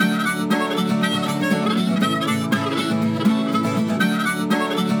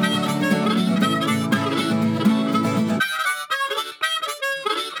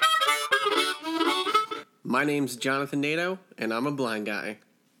My name's Jonathan Nato, and I'm a blind guy.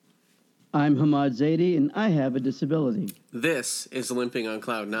 I'm Hamad Zaidi, and I have a disability. This is Limping on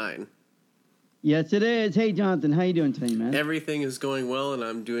Cloud 9. Yes, it is. Hey, Jonathan, how you doing today, man? Everything is going well, and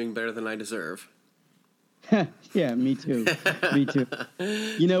I'm doing better than I deserve. Yeah, me too. Me too.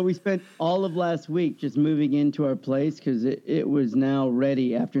 You know, we spent all of last week just moving into our place because it was now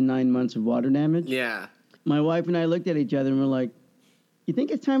ready after 9 months of water damage. Yeah. My wife and I looked at each other and we're like, you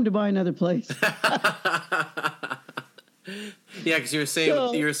think it's time to buy another place? Yeah, because you were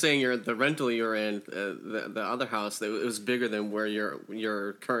saying the rental you were in, the other house, that it was bigger than where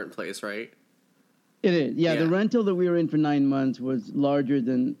your current place, right? It is. Yeah, the rental that we were in for 9 months was larger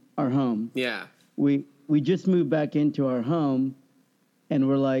than our home. Yeah. We just moved back into our home, and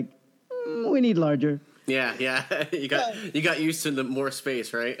we're like, we need larger. Yeah. You got used to the more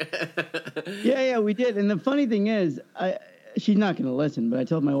space, right? Yeah, we did. And the funny thing is, she's not going to listen, but I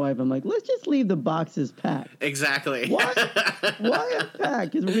told my wife, I'm like, let's just leave the boxes packed. Exactly. Why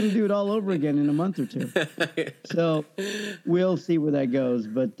packed? Because we're going to do it all over again in a month or two. So we'll see where that goes.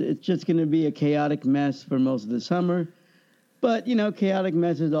 But it's just going to be a chaotic mess for most of the summer. But, you know, chaotic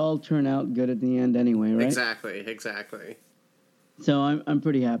messes all turn out good at the end anyway, right? Exactly. So I'm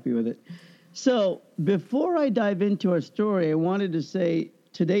pretty happy with it. So before I dive into our story, I wanted to say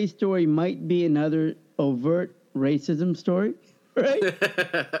today's story might be another overt racism story, right?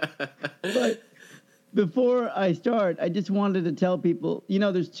 But before I start, I just wanted to tell people, you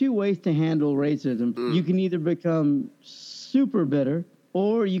know, there's two ways to handle racism. You can either become super bitter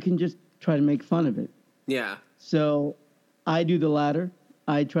or you can just try to make fun of it. Yeah. So I do the latter.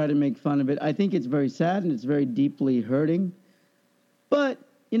 I try to make fun of it. I think it's very sad and it's very deeply hurting. But,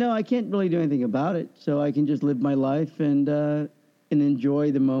 you know, I can't really do anything about it. So I can just live my life and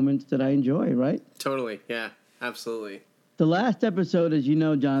enjoy the moments that I enjoy, right? Totally. Yeah, absolutely. The last episode, as you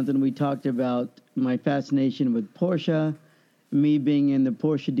know, Jonathan, we talked about my fascination with Porsche, me being in the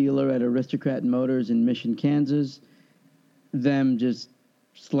Porsche dealer at Aristocrat Motors in Mission, Kansas, them just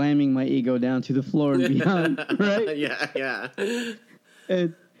slamming my ego down to the floor and beyond, right? Yeah.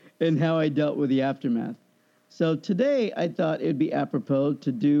 And how I dealt with the aftermath. So today I thought it would be apropos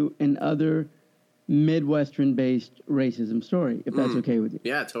to do another Midwestern-based racism story, if that's okay with you.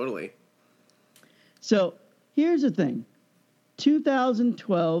 Yeah, totally. So here's the thing.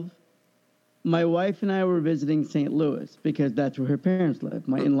 2012, my wife and I were visiting St. Louis because that's where her parents live.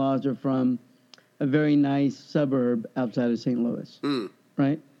 My in-laws are from a very nice suburb outside of St. Louis,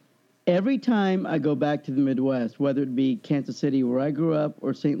 right? Every time I go back to the Midwest, whether it be Kansas City where I grew up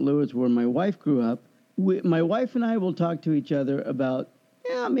or St. Louis where my wife grew up, my wife and I will talk to each other about,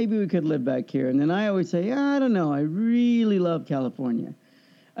 maybe we could live back here. And then I always say, I don't know, I really love California.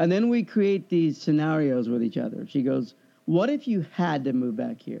 And then we create these scenarios with each other. She goes, what if you had to move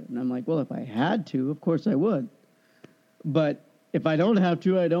back here? And I'm like, well, if I had to, of course I would. But if I don't have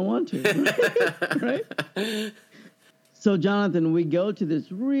to, I don't want to. Right? So, Jonathan, we go to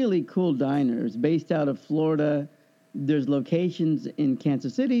this really cool diner. It's based out of Florida. There's locations in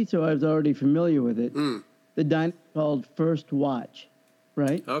Kansas City, so I was already familiar with it. The diner is called First Watch,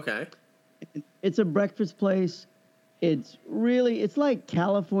 right? Okay. It's a breakfast place. It's like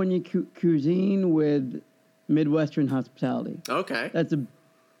California cuisine with Midwestern hospitality. Okay. That's the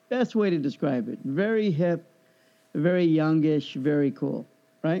best way to describe it. Very hip, very youngish, very cool,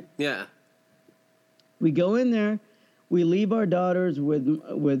 right? Yeah. We go in there. We leave our daughters with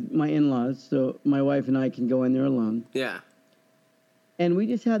my in-laws, so my wife and I can go in there alone. Yeah. And we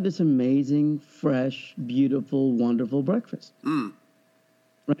just had this amazing, fresh, beautiful, wonderful breakfast.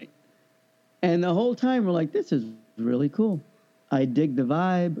 Right? And the whole time we're like, this is really cool. I dig the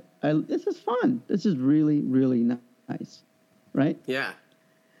vibe. This is fun. This is really, really nice. Right? Yeah.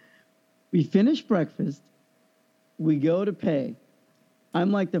 We finish breakfast. We go to pay.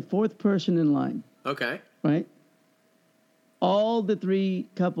 I'm like the fourth person in line. Okay. Right? All the three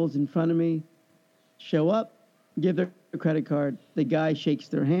couples in front of me show up, give their credit card. The guy shakes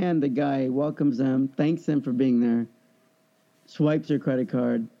their hand. The guy welcomes them, thanks them for being there, swipes their credit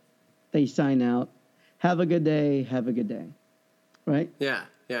card. They sign out. Have a good day. Have a good day. Right? Yeah.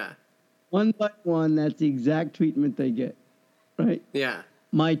 One by one, that's the exact treatment they get. Right? Yeah.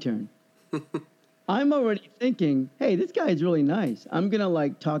 My turn. I'm already thinking, hey, this guy is really nice. I'm going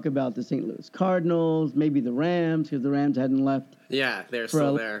to, talk about the St. Louis Cardinals, maybe the Rams, because the Rams hadn't left. Yeah, they're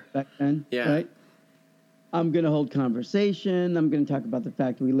still there. Back then, yeah. Right? I'm going to hold conversation. I'm going to talk about the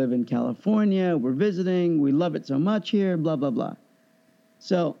fact we live in California. We're visiting. We love it so much here, blah, blah, blah.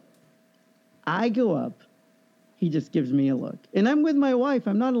 So I go up. He just gives me a look. And I'm with my wife.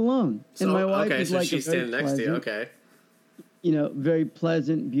 I'm not alone. So, and my wife okay, is so like she's standing next to you. Okay. Very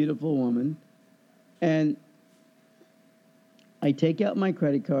pleasant, beautiful woman. And I take out my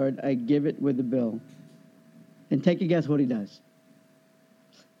credit card, I give it with the bill, and take a guess what he does.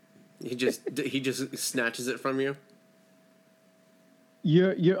 He just snatches it from you.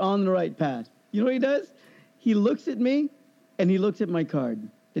 You're on the right path. You know what he does? He looks at me, and he looks at my card.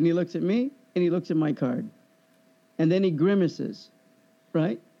 Then he looks at me, and he looks at my card. And then he grimaces,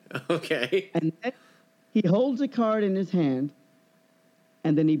 right? Okay. And then he holds a card in his hand,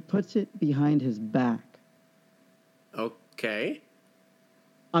 and then he puts it behind his back. Okay.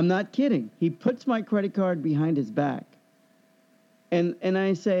 I'm not kidding. He puts my credit card behind his back. And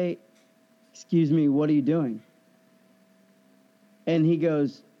I say, "Excuse me, what are you doing?" And he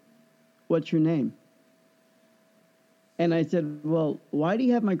goes, "What's your name?" And I said, "Well, why do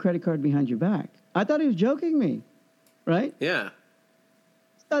you have my credit card behind your back?" I thought he was joking me, right? Yeah.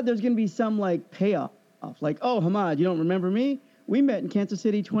 I thought there was going to be some like payoff. Like, "Oh, Hamad, you don't remember me? We met in Kansas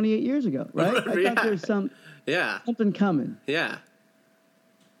City 28 years ago," right? I Yeah. thought there was something coming. Yeah.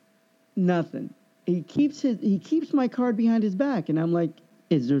 Nothing. He keeps my card behind his back, and I'm like,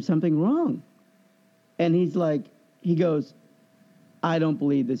 "Is there something wrong?" And he goes, "I don't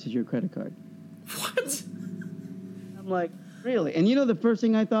believe this is your credit card." What? I'm like, "Really?" And you know the first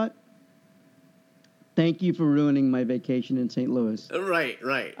thing I thought? Thank you for ruining my vacation in St. Louis. Right.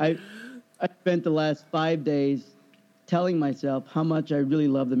 I spent the last 5 days telling myself how much I really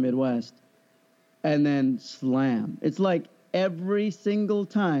love the Midwest, and then slam. It's like every single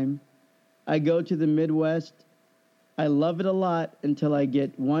time I go to the Midwest, I love it a lot until I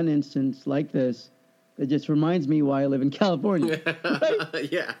get one instance like this that just reminds me why I live in California.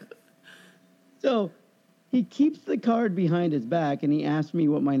 Right? Yeah. So he keeps the card behind his back, and he asks me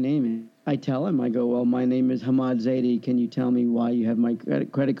what my name is. I tell him, I go, "Well, my name is Hamad Zaidi. Can you tell me why you have my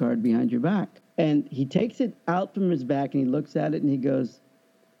credit card behind your back?" And he takes it out from his back, and he looks at it, and he goes,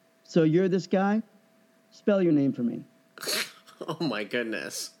 "So you're this guy? Spell your name for me." Oh, my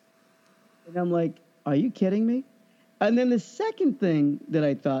goodness. And I'm like, "Are you kidding me?" And then the second thing that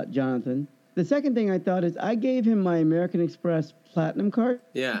I thought, Jonathan, is I gave him my American Express Platinum card.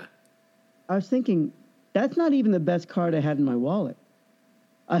 Yeah. I was thinking, that's not even the best card I had in my wallet.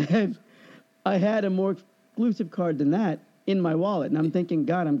 I had a more exclusive card than that in my wallet. And I'm thinking,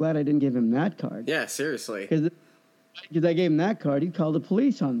 God, I'm glad I didn't give him that card. Yeah, seriously. Because I gave him that card, he'd call the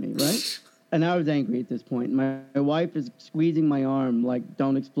police on me, right? And I was angry at this point. My wife is squeezing my arm like,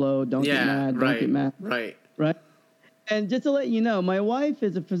 "Don't explode, don't get mad, don't get mad." Right. And just to let you know, my wife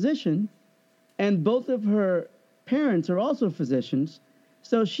is a physician, and both of her parents are also physicians.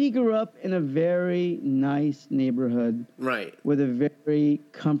 So she grew up in a very nice neighborhood. Right. With a very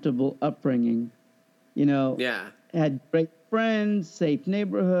comfortable upbringing. You know, Yeah. Had great friends, safe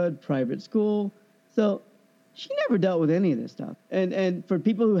neighborhood, private school. So she never dealt with any of this stuff. And for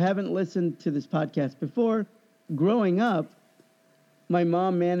people who haven't listened to this podcast before, growing up, my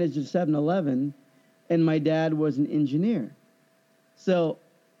mom managed a 7-Eleven, and my dad was an engineer. So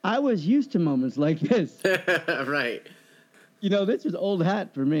I was used to moments like this. Right. You know, this was old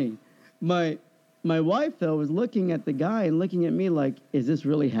hat for me. My wife, though, was looking at the guy and looking at me like, "Is this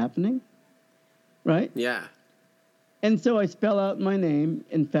really happening?" Right? Yeah. And so I spell out my name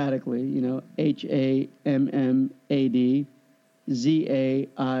emphatically, you know, HAMMADZAIDI,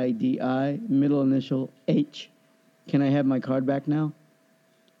 middle initial H. "Can I have my card back now?"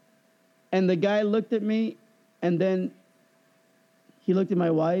 And the guy looked at me, and then he looked at my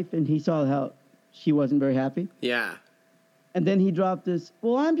wife, and he saw how she wasn't very happy. Yeah. And then he dropped this,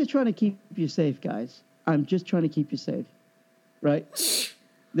 "Well, I'm just trying to keep you safe, guys. I'm just trying to keep you safe." Right?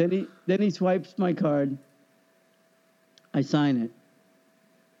 Then he swipes my card. I sign it.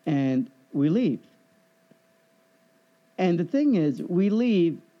 And we leave. And the thing is, we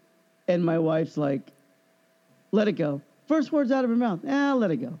leave, and my wife's like, "Let it go." First words out of her mouth,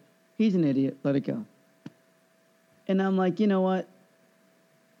 "Let it go. He's an idiot. Let it go." And I'm like, you know what?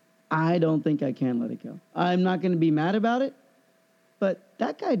 I don't think I can let it go. I'm not going to be mad about it, but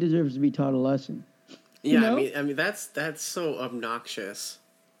that guy deserves to be taught a lesson. Yeah, You know? I mean that's so obnoxious.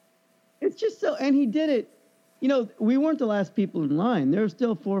 It's just so, and he did it. You know, we weren't the last people in line. There were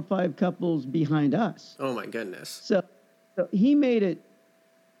still 4 or 5 couples behind us. Oh my goodness. So he made it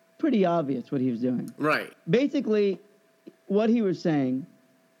pretty obvious what he was doing. Right. Basically, what he was saying,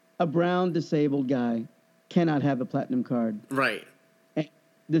 a brown disabled guy cannot have a platinum card. Right. And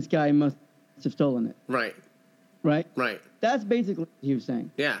this guy must have stolen it. Right. Right? Right. That's basically what he was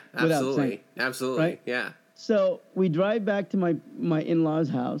saying. Yeah, Without absolutely. saying, Absolutely. right? Yeah. So we drive back to my in-laws'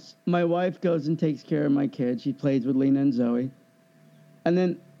 house. My wife goes and takes care of my kids. She plays with Lena and Zoe. And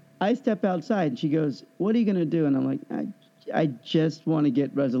then I step outside, and she goes, "What are you going to do?" And I'm like, I just want to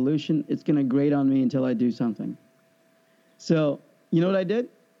get resolution. It's going to grate on me until I do something. So, you know what I did?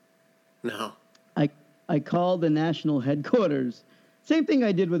 No. I called the national headquarters. Same thing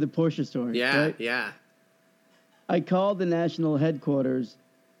I did with the Porsche story. Yeah, right? yeah. I called the national headquarters,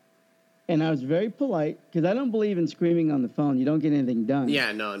 and I was very polite because I don't believe in screaming on the phone. You don't get anything done.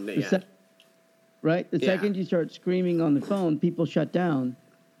 Yeah, no, yeah. Right? The second you start screaming on the phone, people shut down,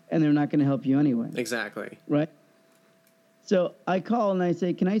 and they're not going to help you anyway. Exactly. Right? So I call and I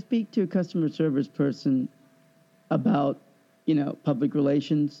say, can I speak to a customer service person about, public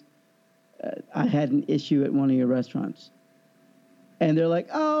relations? I had an issue at one of your restaurants. And they're like,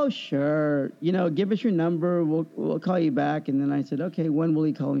 oh, sure. Give us your number. We'll call you back. And then I said, okay, when will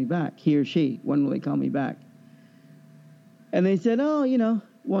he call me back? He or she, when will he call me back? And they said, 1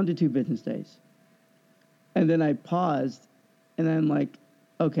 to 2 business days. And then I paused, and I'm like,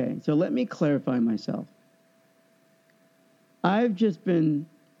 okay, so let me clarify myself. I've just been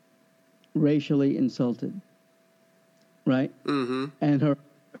racially insulted, right? Mm-hmm. And her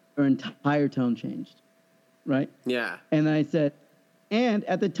entire tone changed, right? Yeah. And I said, and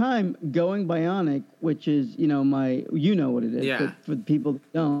at the time, Going Bionic, which is, what it is. Yeah. But for the people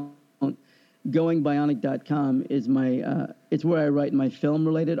that don't, goingbionic.com is it's where I write my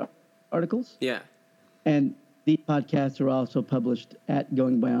film-related articles. Yeah. And these podcasts are also published at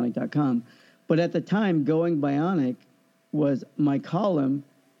goingbionic.com. But at the time, Going Bionic was my column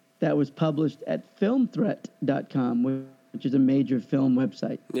that was published at filmthreat.com, which is a major film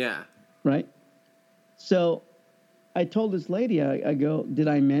website. Yeah. Right? So I told this lady, I go, did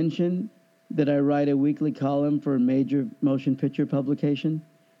I mention that I write a weekly column for a major motion picture publication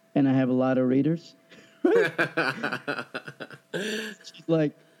and I have a lot of readers? She's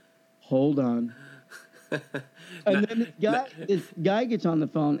like, hold on. And then this guy gets on the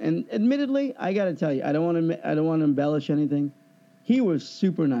phone, and admittedly, I got to tell you, I don't want to embellish anything. He was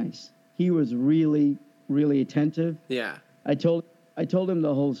super nice. He was really, really attentive. Yeah. I told him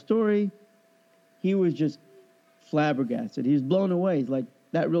the whole story. He was just flabbergasted. He was blown away. He's like,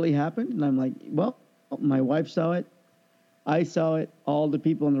 that really happened? And I'm like, well, my wife saw it. I saw it. All the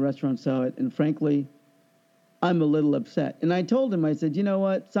people in the restaurant saw it. And frankly, I'm a little upset. And I told him, I said, you know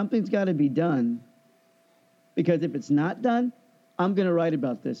what? Something's got to be done. Because if it's not done, I'm going to write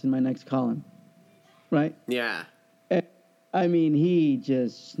about this in my next column. Right? Yeah. And, I mean, he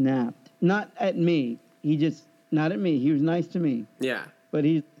just snapped. Not at me. Not at me. He was nice to me. Yeah. But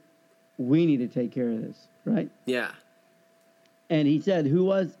we need to take care of this. Right? Yeah. And he said, do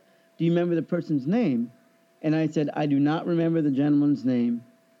you remember the person's name? And I said, I do not remember the gentleman's name,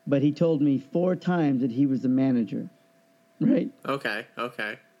 but he told me 4 times that he was the manager. Right? Okay.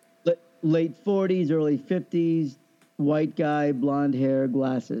 Late 40s, early 50s, white guy, blonde hair,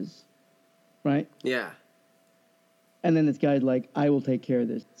 glasses. Right? Yeah. And then this guy's like, I will take care of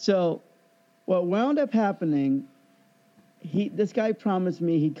this. So what wound up happening, this guy promised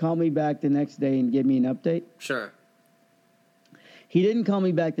me he'd call me back the next day and give me an update. Sure. He didn't call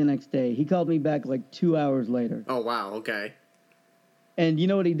me back the next day. He called me back like 2 hours later. Oh, wow. Okay. And you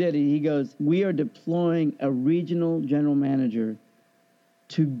know what he did? He goes, we are deploying a regional general manager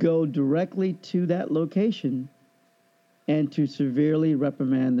to go directly to that location and to severely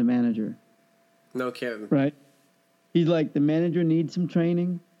reprimand the manager. No kidding. Right? He's like, the manager needs some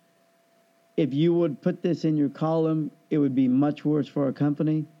training. If you would put this in your column, it would be much worse for our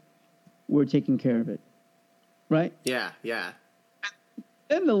company. We're taking care of it. Right? Yeah, yeah.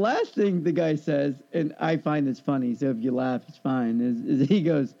 And the last thing the guy says, and I find this funny, so if you laugh, it's fine, is he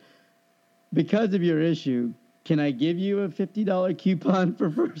goes, because of your issue, can I give you a $50 coupon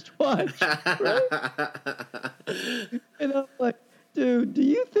for First Watch? Right? And I'm like, dude, do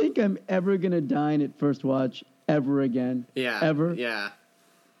you think I'm ever going to dine at First Watch ever again? Yeah. Ever? Yeah.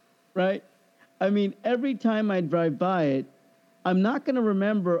 Right? I mean, every time I drive by it, I'm not going to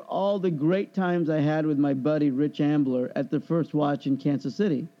remember all the great times I had with my buddy Rich Ambler at the First Watch in Kansas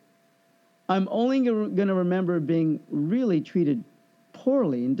City. I'm only going to remember being really treated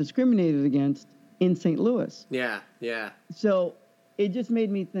poorly and discriminated against in St. Louis. Yeah, yeah. So it just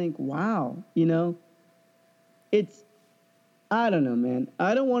made me think, wow, I don't know, man.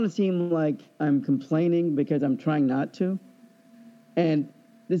 I don't want to seem like I'm complaining because I'm trying not to. And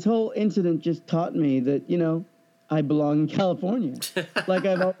this whole incident just taught me that, I belong in California. Like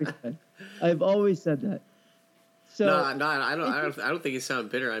I've always said. I've always said that. So no, I don't think you sound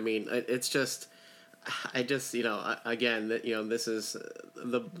bitter. I mean, it's just, again, that this is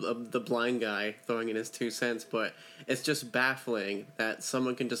the blind guy throwing in his 2 cents, but it's just baffling that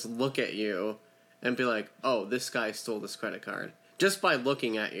someone can just look at you and be like, "Oh, this guy stole this credit card," just by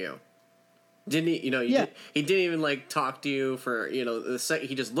looking at you. Didn't he? He didn't even talk to you for the second.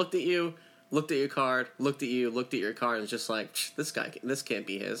 He just looked at you, looked at your card, looked at you, looked at your card, and was just like, this can't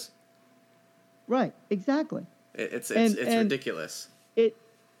be his. Right, exactly. It's And ridiculous.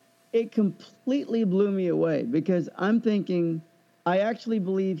 It completely blew me away because I'm thinking, I actually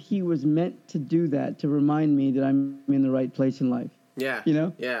believe he was meant to do that to remind me that I'm in the right place in life. Yeah. You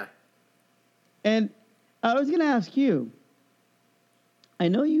know? Yeah. And I was going to ask you, I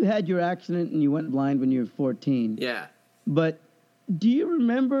know you had your accident and you went blind when you were 14. Yeah. But do you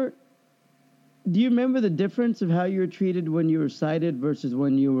remember the difference of how you were treated when you were sighted versus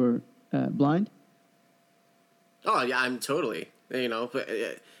when you were blind? Oh yeah, I'm totally. You know, but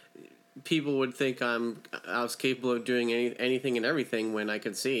people would think I was capable of doing anything and everything when I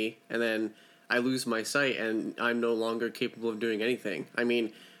could see, and then I lose my sight and I'm no longer capable of doing anything. I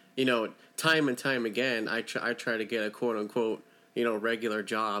mean, you know, time and time again, I try to get a quote unquote, you know, regular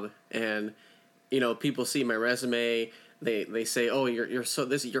job, and you know, people see my resume. They say, oh,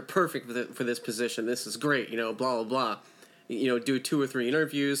 you're perfect for this position. This is great. You know, blah blah blah. You know, do 2 or 3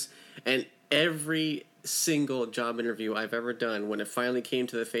 interviews, and every single job interview I've ever done, when it finally came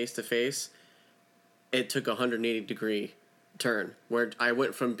to the face-to-face, it took a 180-degree turn, where I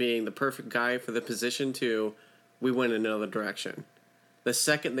went from being the perfect guy for the position to we went in another direction. The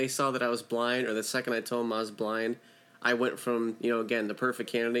second they saw that I was blind, or the second I told them I was blind, I went from, you know, again, the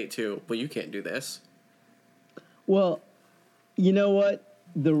perfect candidate to, well, you can't do this. Well, you know what?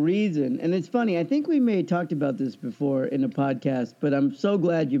 The reason, and it's funny, I think we may have talked about this before in a podcast, but I'm so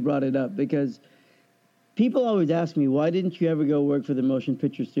glad you brought it up because people always ask me, why didn't you ever go work for the motion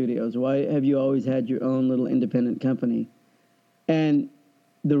picture studios? Why have you always had your own little independent company? And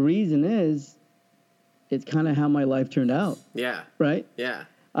the reason is, it's kind of how my life turned out. Yeah. Right? Yeah.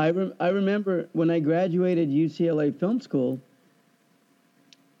 I remember when I graduated UCLA Film School,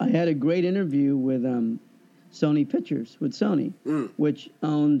 I had a great interview with Sony Pictures, with Sony, which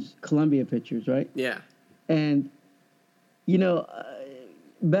owns Columbia Pictures, right? Yeah. And, you know,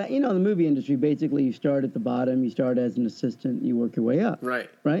 the movie industry, basically you start at the bottom, you start as an assistant, you work your way up. Right.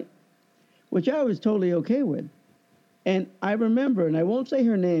 Right? Which I was totally okay with. And I remember, and I won't say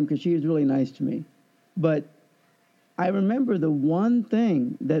her name because she was really nice to me, but I remember the one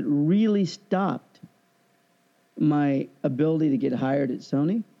thing that really stopped my ability to get hired at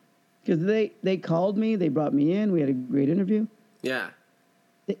Sony, because they called me, they brought me in, we had a great interview. Yeah.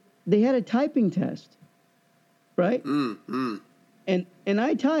 They had a typing test, right? And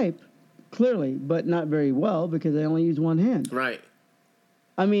I type clearly, but not very well because I only use one hand. Right.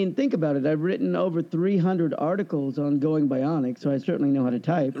 I mean, think about it. I've written over 300 articles on Going Bionic, so I certainly know how to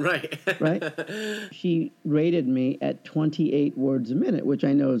type. Right. Right? She rated me at 28 words a minute, which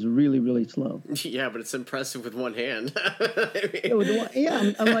I know is really, really slow. Yeah, but it's impressive with one hand. I'm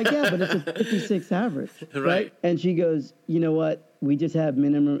like, yeah, but it's a 56 average. Right? And she goes, you know what? We just have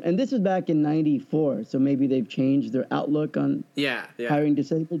minimum. And this was back in 94, so maybe they've changed their outlook on hiring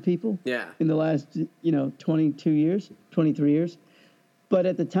disabled people in the last, 22 years, 23 years. But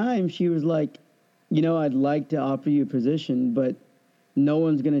at the time, she was like, I'd like to offer you a position, but no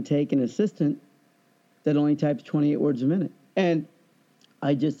one's going to take an assistant that only types 28 words a minute. And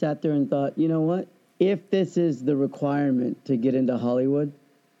I just sat there and thought, you know what? If this is the requirement to get into Hollywood,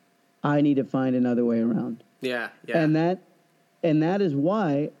 I need to find another way around. Yeah. And that is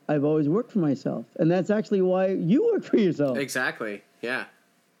why I've always worked for myself. And that's actually why you work for yourself. Exactly. Yeah.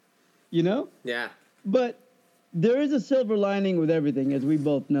 You know? Yeah. But there is a silver lining with everything, as we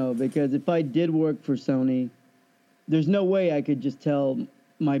both know, because if I did work for Sony, there's no way I could just tell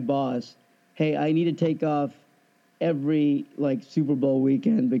my boss, hey, I need to take off every, Super Bowl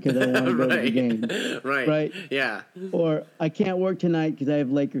weekend because I want to go to the game. Right? Yeah. Or I can't work tonight because I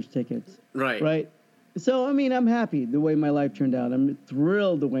have Lakers tickets. Right? So, I mean, I'm happy the way my life turned out. I'm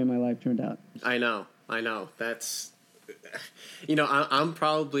thrilled the way my life turned out. I know. That's... I'm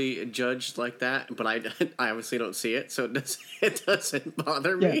probably judged like that, but I obviously don't see it, so it doesn't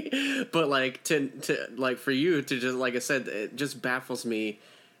bother me. Yeah. But to for you to just, like I said, it just baffles me.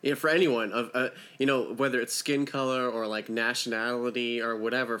 For anyone of whether it's skin color or nationality or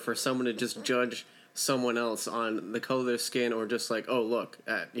whatever, for someone to just judge someone else on the color of their skin, or just oh, look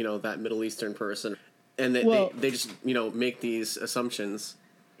at that Middle Eastern person, and they just make these assumptions.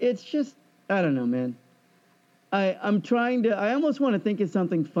 It's just, I don't know, man. I'm trying to. I almost want to think of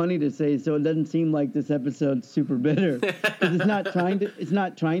something funny to say, so it doesn't seem like this episode's super bitter. Because it's not trying to. It's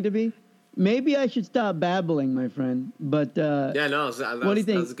not trying to be. Maybe I should stop babbling, my friend. But what do you think?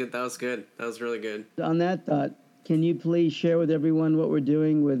 That was good. That was good. That was really good. On that thought, can you please share with everyone what we're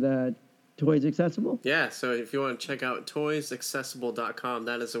doing with Toys Accessible? Yeah. So if you want to check out toysaccessible.com,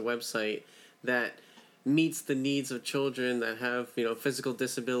 that is a website that meets the needs of children that have, physical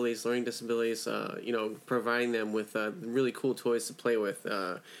disabilities, learning disabilities, providing them with really cool toys to play with.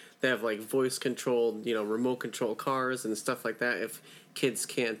 They have like voice controlled, remote control cars and stuff like that. If kids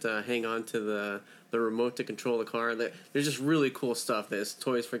can't hang on to the remote to control the car, there's just really cool stuff. There's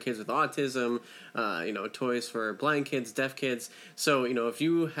toys for kids with autism, toys for blind kids, deaf kids. So, if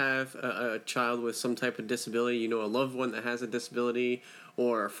you have a child with some type of disability, a loved one that has a disability,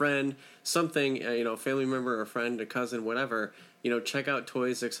 or a friend, something, a family member, a friend, a cousin, whatever, check out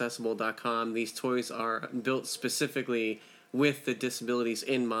toysaccessible.com. These toys are built specifically with the disabilities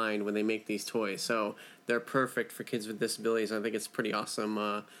in mind when they make these toys. So they're perfect for kids with disabilities. I think it's pretty awesome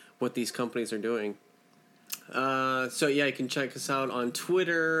what these companies are doing. So yeah, you can check us out on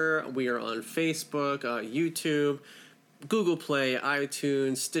Twitter. We are on Facebook, YouTube, Google Play,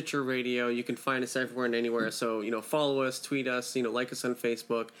 iTunes, Stitcher Radio. You can find us everywhere and anywhere. So, follow us, tweet us, like us on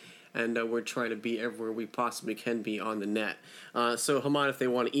Facebook. And we're trying to be everywhere we possibly can be on the net. So, Hamad, if they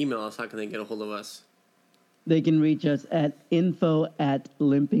want to email us, how can they get a hold of us? They can reach us at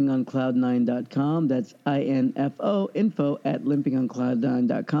info@limpingoncloud9.com. That's INFO,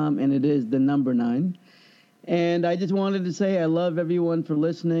 info@limpingoncloud9.com. And it is the number 9. And I just wanted to say I love everyone for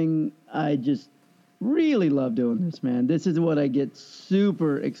listening. I just really love doing this, man. This is what I get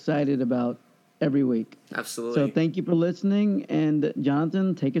super excited about every week. Absolutely. So thank you for listening. And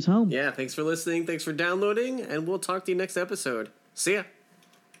Jonathan, take us home. Yeah, thanks for listening. Thanks for downloading. And we'll talk to you next episode. See ya.